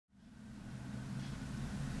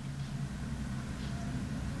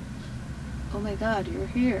my god, you're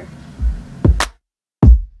here.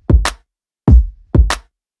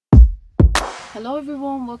 Hello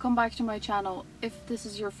everyone, welcome back to my channel. If this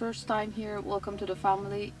is your first time here, welcome to the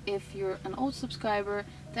family. If you're an old subscriber,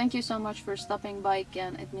 thank you so much for stopping by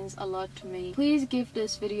again. It means a lot to me. Please give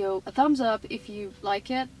this video a thumbs up if you like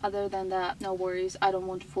it. Other than that, no worries. I don't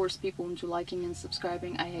want to force people into liking and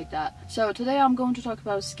subscribing. I hate that. So today I'm going to talk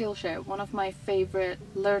about Skillshare, one of my favorite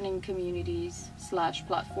learning communities /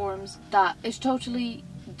 platforms that is totally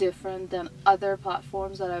different than other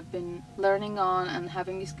platforms that I've been learning on and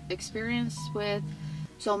having this experience with.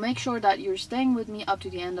 So make sure that you're staying with me up to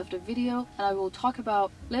the end of the video, and I will talk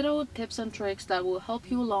about little tips and tricks that will help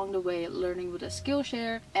you along the way learning with a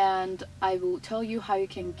Skillshare, and I will tell you how you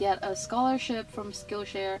can get a scholarship from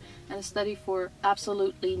Skillshare and study for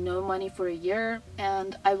absolutely no money for a year,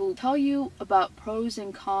 and I will tell you about pros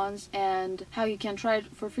and cons and how you can try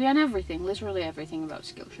it for free and everything, literally everything about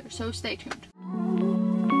Skillshare. So stay tuned.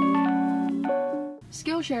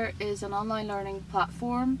 Skillshare is an online learning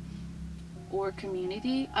platform or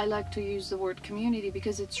community. I like to use the word community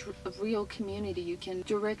because it's a real community. You can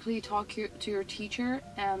directly talk to your teacher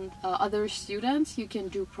and other students. You can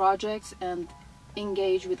do projects and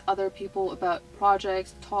engage with other people about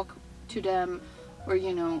projects, talk to them, or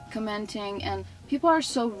commenting, and people are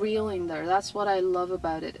so real in there. That's what I love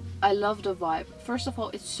about it. I love the vibe. First of all,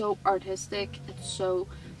 it's so artistic, it's so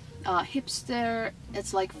hipster.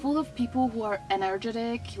 It's like full of people who are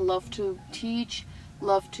energetic, love to teach,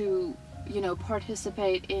 love to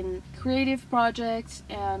participate in creative projects,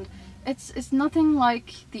 and it's nothing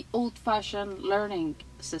like the old-fashioned learning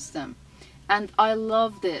system. And I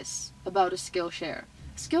love this about a Skillshare.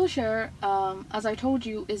 Skillshare, as I told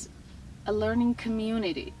you, is a learning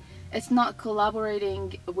community. It's not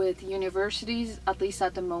collaborating with universities, at least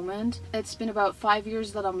at the moment. It's been about 5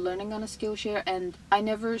 years that I'm learning on a Skillshare, and I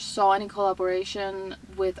never saw any collaboration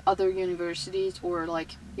with other universities or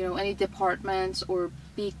any departments or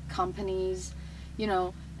big companies.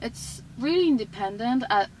 It's really independent.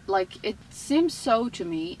 It seems so to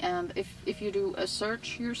me, and if you do a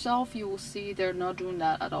search yourself, you will see they're not doing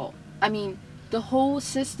that at all. I mean, the whole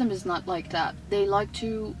system is not like that. They like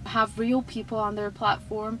to have real people on their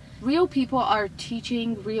platform. Real people are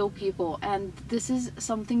teaching real people, and this is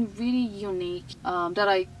something really unique that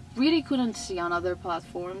I really couldn't see on other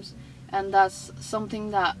platforms, and that's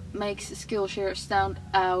something that makes Skillshare stand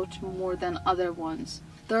out more than other ones.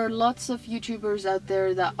 There are lots of YouTubers out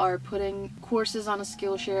there that are putting courses on a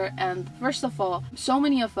Skillshare, and first of all, so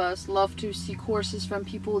many of us love to see courses from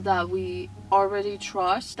people that we already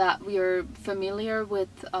trust, that we are familiar with,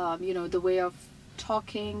 the way of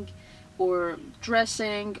talking or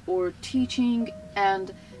dressing or teaching,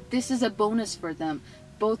 and this is a bonus for them,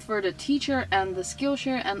 both for the teacher and the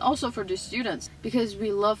Skillshare, and also for the students, because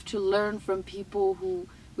we love to learn from people who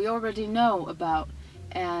we already know about.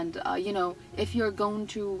 And if you're going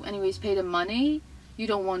to anyways pay the money, you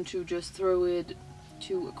don't want to just throw it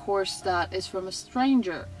to a course that is from a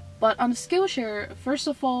stranger. But on Skillshare, first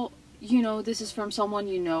of all, this is from someone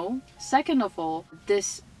you know. Second of all,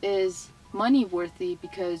 this is money worthy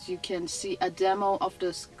because you can see a demo of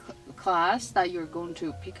this class that you're going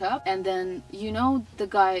to pick up, and then the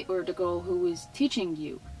guy or the girl who is teaching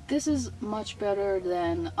you. This is much better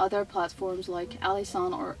than other platforms like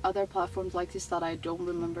𝗰𝗿𝗲𝗀𝗀 or other platforms like this that I don't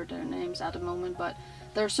remember their names at the moment, but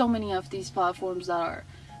there are so many of these platforms that are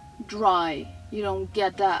dry. You don't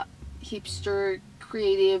get that hipster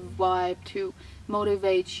creative vibe to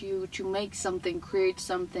motivate you to make something, create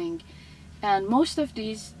something, and most of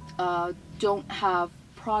these don't have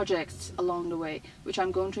projects along the way, which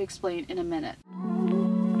I'm going to explain in a minute.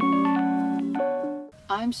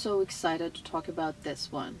 I'm so excited to talk about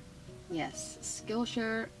this one. Yes,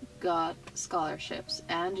 Skillshare got scholarships,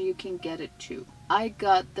 and you can get it too. I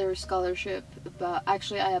got their scholarship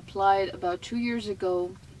I applied about 2 years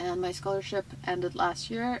ago, and my scholarship ended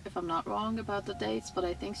last year, if I'm not wrong about the dates, but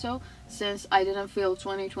I think so, since I didn't feel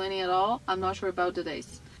 2020 at all. I'm not sure about the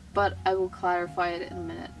dates, but I will clarify it in a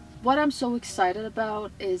minute. What I'm so excited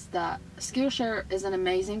about is that Skillshare is an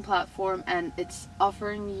amazing platform, and it's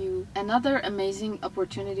offering you another amazing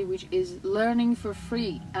opportunity, which is learning for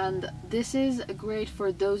free. And this is great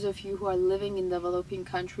for those of you who are living in developing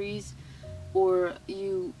countries, or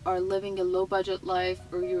you are living a low budget life,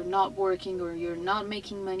 or you're not working, or you're not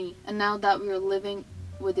making money. And now that we are living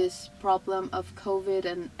with this problem of COVID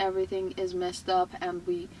and everything is messed up, and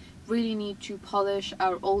we really need to polish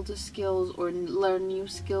our old skills or learn new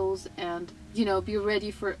skills and be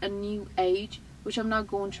ready for a new age, which I'm not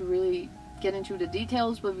going to really get into the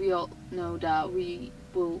details, but we all know that we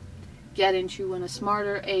will get into in a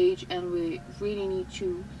smarter age, and we really need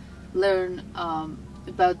to learn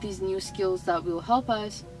about these new skills that will help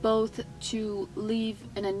us both to live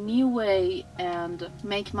in a new way and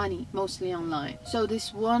make money, mostly online. So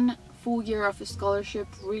this 1 full year of a scholarship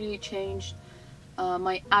really changed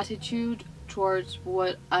my attitude towards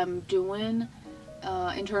what I'm doing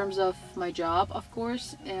in terms of my job, of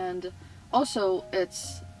course, and also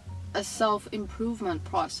it's a self-improvement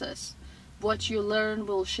process. What you learn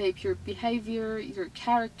will shape your behavior, your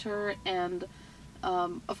character, and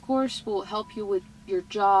of course will help you with your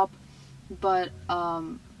job, but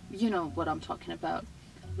you know what I'm talking about.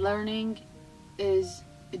 Learning is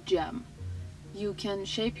a gem. You can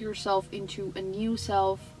shape yourself into a new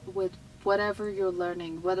self with whatever you're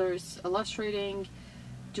learning, whether it's illustrating,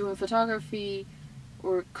 doing photography,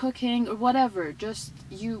 or cooking, or whatever. Just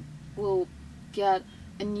you will get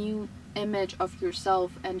a new image of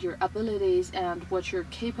yourself and your abilities and what you're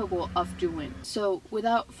capable of doing. So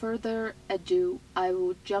without further ado, I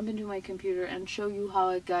will jump into my computer and show you how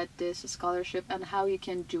I got this scholarship and how you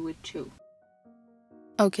can do it too.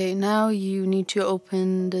 Okay, now you need to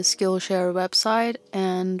open the Skillshare website,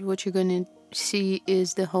 and what you're going to see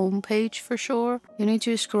is the home page for sure. You need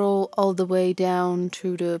to scroll all the way down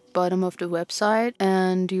to the bottom of the website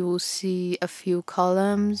and you will see a few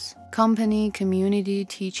columns: company, community,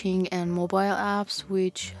 teaching, and mobile apps,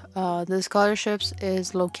 which the scholarships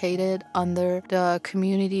is located under the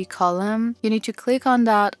community column. You need to click on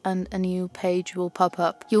that and a new page will pop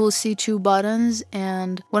up. You will see 2 buttons,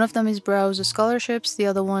 and one of them is browse the scholarships, the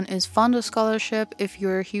other one is fund a scholarship. If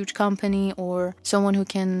you're a huge company or someone who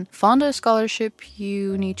can fund a scholarship,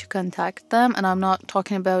 you need to contact them, and I'm not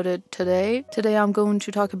talking about it today. Today I'm going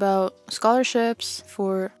to talk about scholarships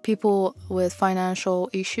for people with financial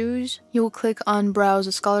issues. You will click on browse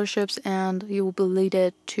the scholarships and you will be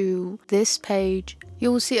leaded to this page.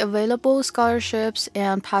 You will see available scholarships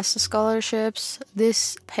and past scholarships.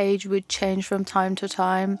 This page would change from time to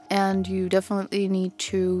time, and you definitely need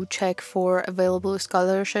to check for available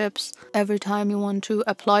scholarships every time you want to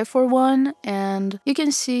apply for one. And you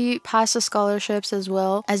can see past scholarships as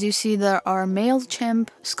well. As you see, there are MailChimp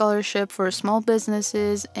scholarship for small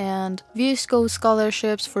businesses and VSCO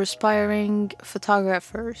scholarships for aspiring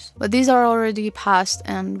photographers. But these are already passed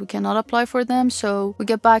and we cannot apply for them, so we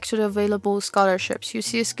get back to the available scholarships. You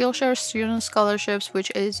see Skillshare student scholarships,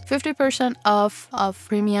 which is 50% off of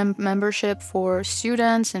premium membership for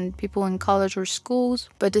students and people in college or schools.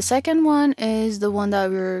 But the second one is the one that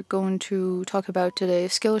we're going to talk about today,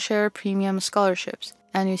 Skillshare premium scholarships.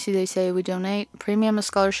 And you see they say we donate premium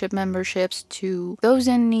scholarship memberships to those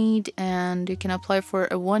in need, and you can apply for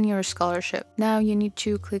a 1-year scholarship. Now you need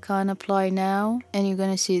to click on apply now and you're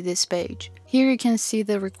going to see this page. Here you can see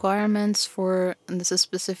the requirements for this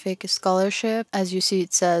specific scholarship. As you see,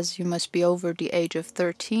 it says you must be over the age of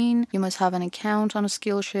 13, you must have an account on a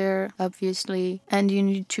Skillshare, obviously, and you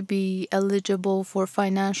need to be eligible for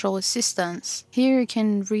financial assistance. Here you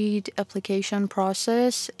can read application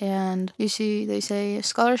process, and you see they say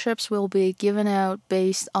scholarships will be given out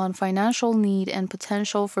based on financial need and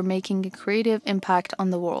potential for making a creative impact on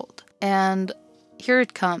the world. And here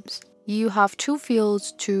it comes. You have 2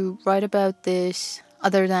 fields to write about this,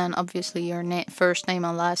 other than obviously your first name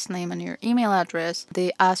and last name and your email address.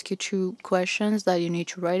 They ask you 2 questions that you need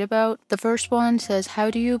to write about. The first one says, how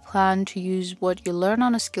do you plan to use what you learn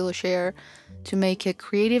on a Skillshare to make a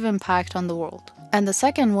creative impact on the world? And the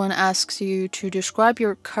second one asks you to describe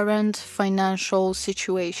your current financial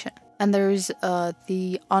situation. And there's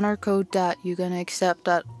the honor code that you're gonna accept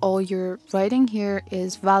that all your writing here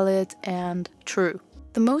is valid and true.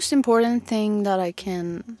 The most important thing that I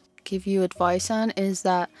can give you advice on is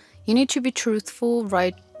that you need to be truthful,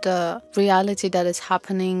 write the reality that is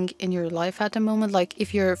happening in your life at the moment. Like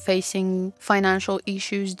if you're facing financial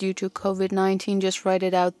issues due to COVID-19, just write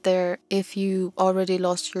it out there. If you already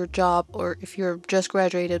lost your job, or if you're just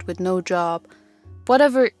graduated with no job,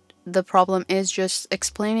 whatever the problem is, just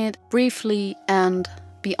explain it briefly and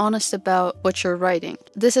be honest about what you're writing.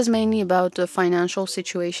 This is mainly about the financial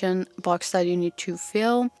situation box that you need to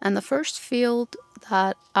fill. And the first field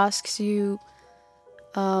that asks you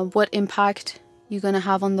what impact you're going to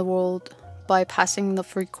have on the world by passing the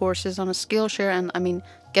free courses on a Skillshare and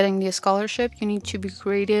getting the scholarship, you need to be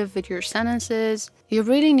creative with your sentences. You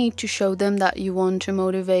really need to show them that you want to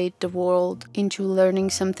motivate the world into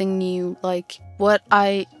learning something new. Like what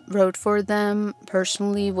I wrote for them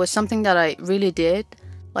personally was something that I really did.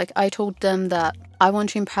 Like I told them that I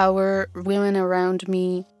want to empower women around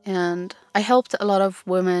me, and I helped a lot of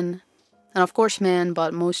women, and of course men,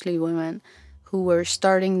 but mostly women, who were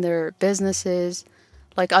starting their businesses.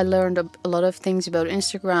 Like I learned a lot of things about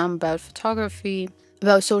Instagram, about photography.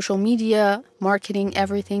 about social media, marketing,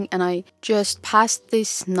 everything, and I just passed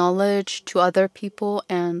this knowledge to other people,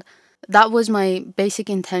 and that was my basic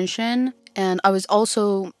intention. And I was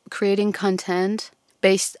also creating content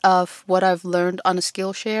based off what I've learned on a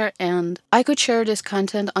Skillshare, and I could share this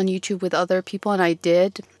content on YouTube with other people, and I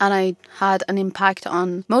did, and I had an impact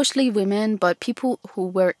on mostly women, but people who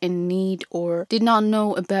were in need or did not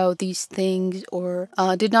know about these things, or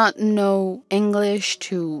did not know English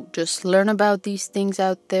to just learn about these things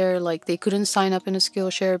out there. Like, they couldn't sign up in a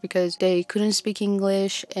Skillshare because they couldn't speak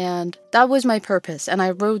English, and that was my purpose, and I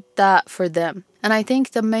wrote that for them. And I think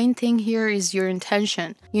the main thing here is your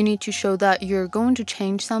intention. You need to show that you're going to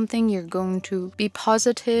change something, you're going to be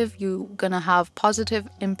positive, you're gonna have positive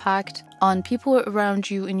impact on people around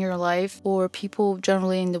you in your life, or people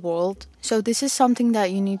generally in the world. So this is something that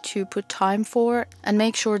you need to put time for, and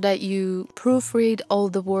make sure that you proofread all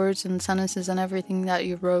the words and sentences and everything that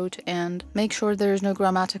you wrote, and make sure there's no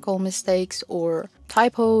grammatical mistakes or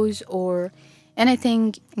typos or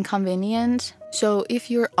anything inconvenient. So if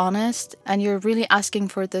you're honest and you're really asking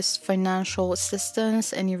for this financial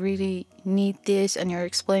assistance and you really need this and you're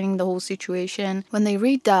explaining the whole situation, when they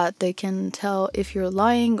read that, they can tell if you're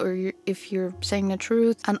lying or if you're saying the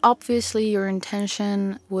truth. And obviously your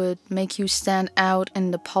intention would make you stand out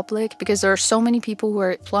in the public, because there are so many people who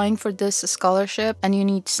are applying for this scholarship, and you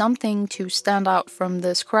need something to stand out from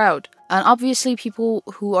this crowd. And obviously people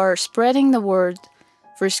who are spreading the word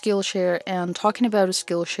for Skillshare and talking about a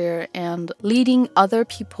Skillshare and leading other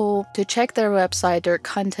people to check their website, their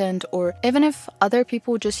content, or even if other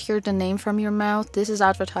people just hear the name from your mouth, this is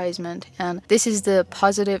advertisement, and this is the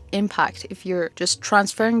positive impact. If you're just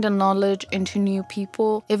transferring the knowledge into new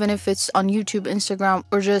people, even if it's on YouTube, Instagram,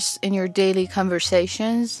 or just in your daily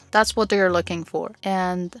conversations, that's what they're looking for.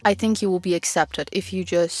 And I think you will be accepted if you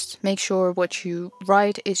just make sure what you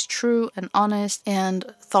write is true and honest and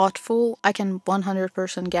thoughtful. I can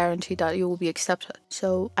 100% guarantee that you will be accepted.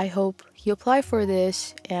 So I hope you apply for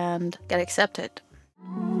this and get accepted.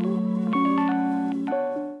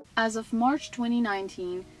 As of March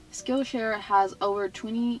 2019, Skillshare has over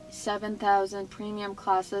 27,000 premium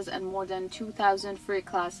classes and more than 2,000 free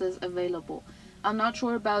classes available. I'm not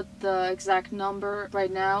sure about the exact number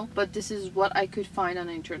right now, but this is what I could find on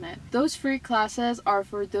the internet. Those free classes are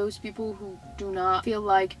for those people who do not feel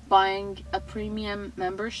like buying a premium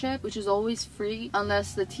membership, which is always free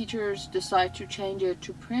unless the teachers decide to change it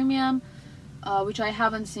to premium, which I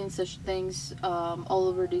haven't seen such things all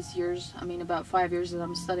over these years. I mean, about 5 years that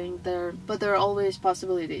I'm studying there, but there are always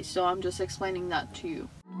possibilities, so I'm just explaining that to you.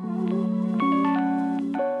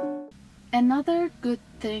 Another good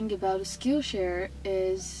thing about a Skillshare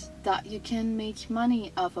is that you can make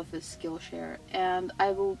money off of a Skillshare, and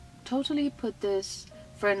I will totally put this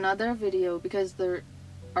for another video because there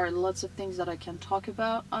are lots of things that I can talk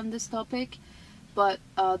about on this topic. But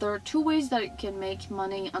there are two ways that you can make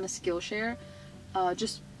money on a Skillshare,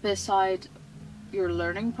 just beside your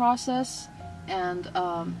learning process. And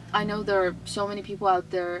I know there are so many people out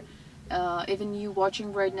there, even you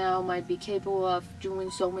watching right now might be capable of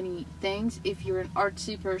doing so many things. If you're an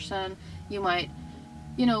artsy person, you might,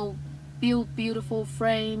 you know, build beautiful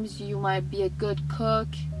frames, you might be a good cook,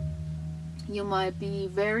 you might be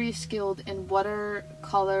very skilled in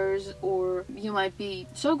watercolors, or you might be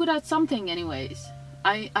so good at something anyways.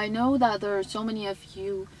 I know that there are so many of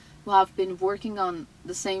you who have been working on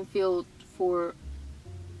the same field for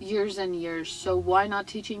years and years, so why not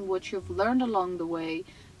teaching what you've learned along the way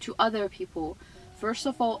to other people? First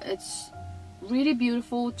of all, it's really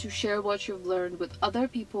beautiful to share what you've learned with other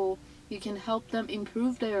people. You can help them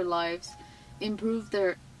improve their lives, improve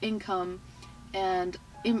their income, and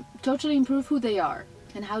totally improve who they are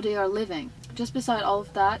and how they are living. Just beside all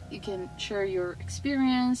of that, you can share your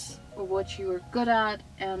experience or what you are good at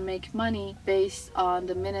and make money based on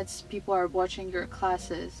the minutes people are watching your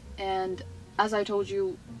classes. And as I told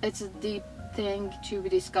you, it's a deep thing to be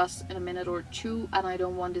discussed in a minute or two, and I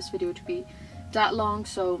don't want this video to be that long,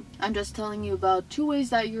 so I'm just telling you about two ways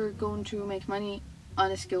that you're going to make money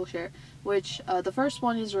on a Skillshare, which the first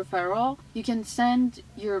one is referral. You can send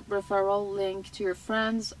your referral link to your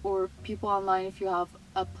friends or people online if you have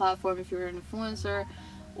a platform, if you're an influencer,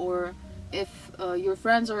 or if your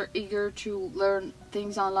friends are eager to learn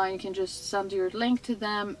things online, you can just send your link to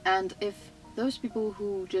them, and if those people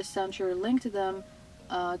who just sent your link to them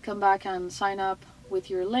come back and sign up with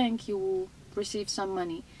your link, you will receive some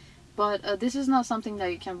money. But this is not something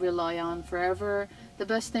that you can rely on forever. The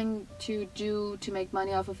best thing to do to make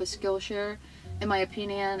money off of a Skillshare, in my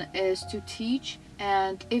opinion, is to teach.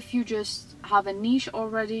 And if you just have a niche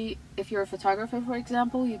already, if you're a photographer for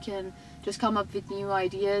example, you can just come up with new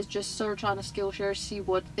ideas. Just search on a Skillshare, see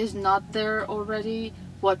what is not there already,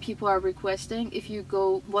 what people are requesting. If you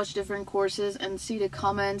go watch different courses and see the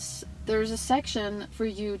comments, there's a section for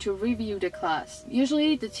you to review the class.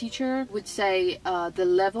 Usually the teacher would say the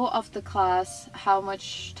level of the class, how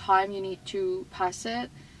much time you need to pass it,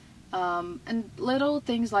 and little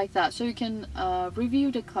things like that. So you can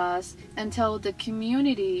review the class and tell the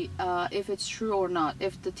community if it's true or not.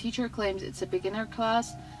 If the teacher claims it's a beginner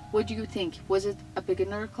class, what do you think? Was it a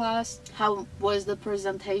beginner class? How was the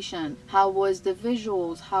presentation? How was the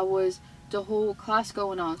visuals? How was the whole class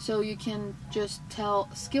going on? So you can just tell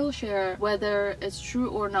Skillshare whether it's true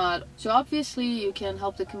or not. So obviously you can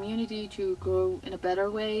help the community to grow in a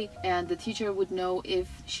better way, and the teacher would know if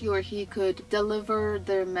she or he could deliver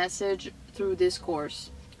their message through this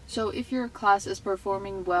course. So if your class is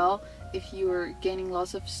performing well, if you're gaining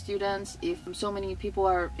lots of students, if so many people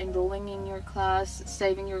are enrolling in your class,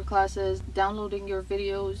 saving your classes, downloading your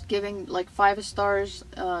videos, giving like 5 stars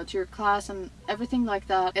to your class and everything like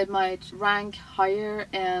that, it might rank higher,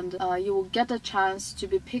 and you will get a chance to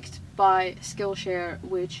be picked by Skillshare,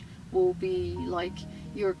 which will be like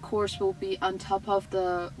your course will be on top of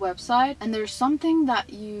the website. And there's something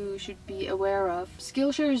that you should be aware of.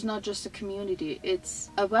 Skillshare is not just a community, it's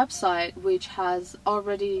a website which has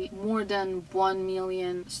already more than 1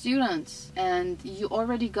 million students, and you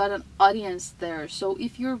already got an audience there. So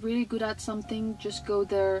if you're really good at something, just go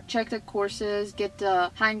there, check the courses, get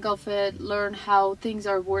the hang of it, learn how things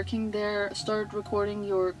are working there, start recording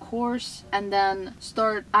your course, and then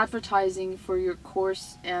start advertising for your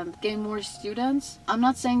course and gain more students. I'm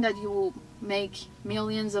not saying that you will make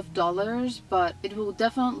millions of dollars, but it will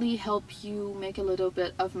definitely help you make a little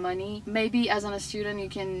bit of money. Maybe as a student you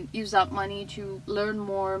can use that money to learn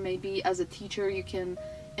more. Maybe as a teacher you can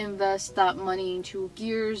invest that money into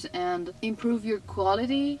gears and improve your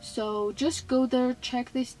quality. So just go there,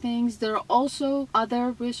 check these things. There are also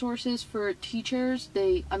other resources for teachers.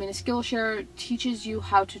 Skillshare teaches you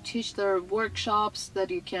how to teach. There are workshops that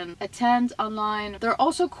you can attend online. There are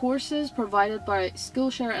also courses provided by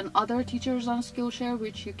Skillshare and other teachers on Skillshare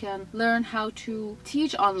which you can learn how to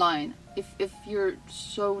teach online. If you're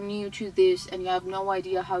so new to this and you have no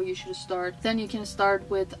idea how you should start, then you can start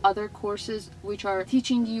with other courses which are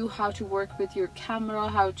teaching you how to work with your camera,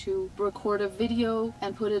 how to record a video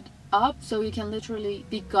and put it up, so you can literally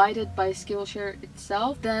be guided by Skillshare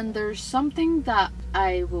itself. Then there's something that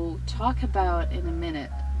I will talk about in a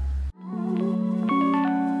minute.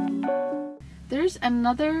 There's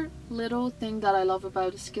another little thing that I love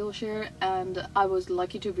about Skillshare, and I was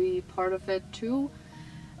lucky to be part of it too.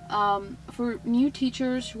 For new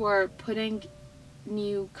teachers who are putting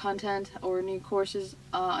new content or new courses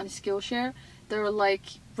on Skillshare, there are like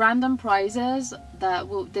random prizes that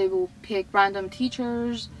they will pick random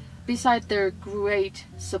teachers beside their great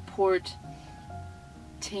support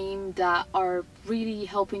team that are really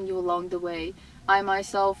helping you along the way. I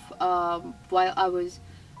myself, while I was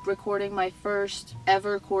recording my first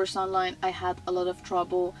ever course online, I had a lot of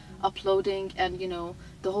trouble uploading, and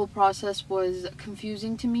the whole process was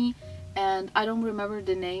confusing to me, and I don't remember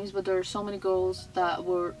the names, but there are so many girls that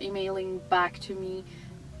were emailing back to me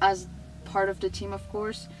as part of the team, of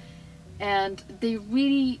course, and they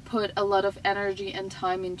really put a lot of energy and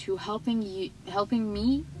time into helping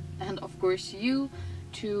me and of course you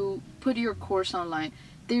to put your course online.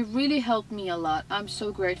 They really helped me a lot. I'm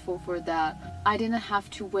so grateful for that. I didn't have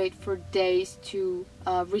to wait for days to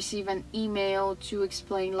receive an email to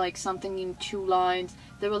explain like something in 2 lines.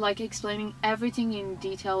 They were like explaining everything in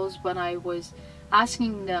details when I was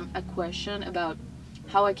asking them a question about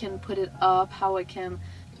how I can put it up, how I can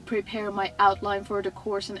prepare my outline for the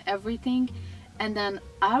course and everything. And then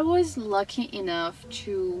I was lucky enough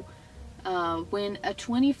to win a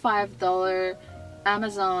 $25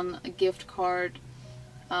 Amazon gift card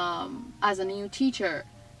as a new teacher,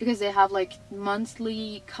 because they have like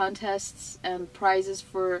monthly contests and prizes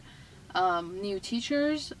for new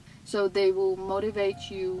teachers. So they will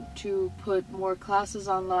motivate you to put more classes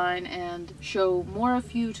online and show more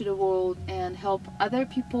of you to the world and help other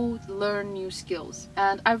people learn new skills.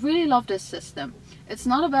 And I really love this system. It's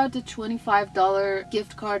not about the $25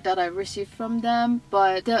 gift card that I received from them,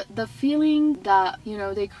 but the feeling that,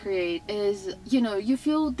 they create is, you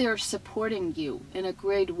feel they're supporting you in a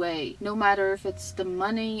great way. No matter if it's the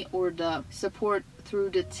money or the support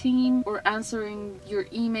through the team or answering your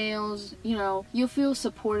emails, you feel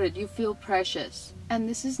supported, you feel precious. And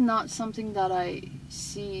this is not something that I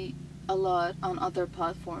see a lot on other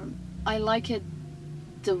platforms. I like it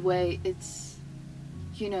the way it's,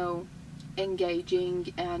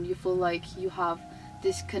 engaging, and you feel like you have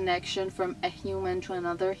this connection from a human to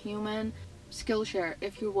another human. Skillshare,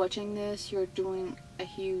 if you're watching this, you're doing a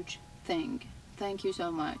huge thing. Thank you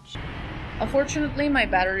so much. Unfortunately, my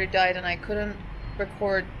battery died and I couldn't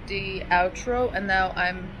record the outro, and now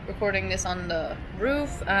I'm recording this on the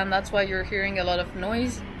roof, and that's why you're hearing a lot of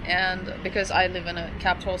noise, and because I live in a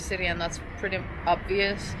capital city and that's pretty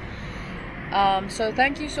obvious. So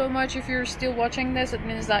thank you so much. If you're still watching this, it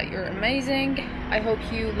means that you're amazing. I hope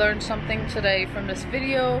you learned something today from this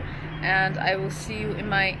video, and I will see you in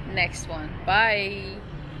my next one. Bye!